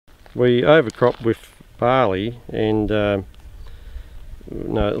we overcropped with barley, and no,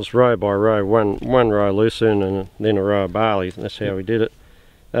 it was row by row, one row Lucerne and then a row of barley. That's how we did it.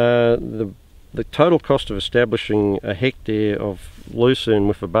 The total cost of establishing a hectare of Lucerne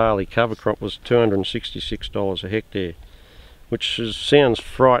with a barley cover crop was $266 a hectare, which sounds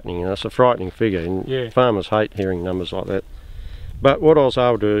frightening. That's a frightening figure, and farmers hate hearing numbers like that. But what I was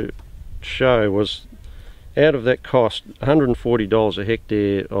able to show was, out of that cost, $140 a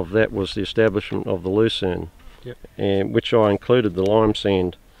hectare of that was the establishment of the Lucerne, and which I included the lime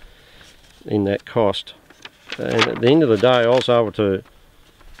sand in that cost. And at the end of the day, I was able to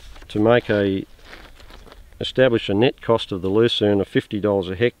establish a net cost of the Lucerne of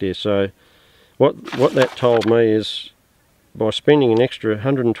 $50 a hectare. So what that told me is, by spending an extra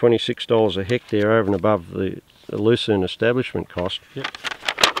 $126 a hectare over and above the Lucerne establishment cost,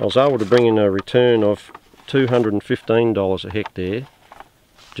 I was able to bring in a return of $215 a hectare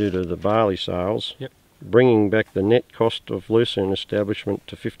due to the barley sales, bringing back the net cost of Lucerne establishment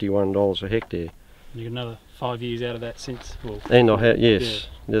to $51 a hectare. You got another 5 years out of that since? Well, and I had, yes,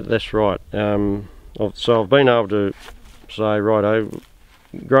 that's right. So I've been able to say, righto,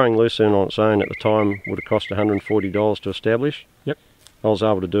 growing Lucerne on its own at the time would have cost $140 to establish. I was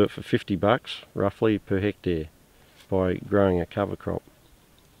able to do it for $50 roughly per hectare by growing a cover crop.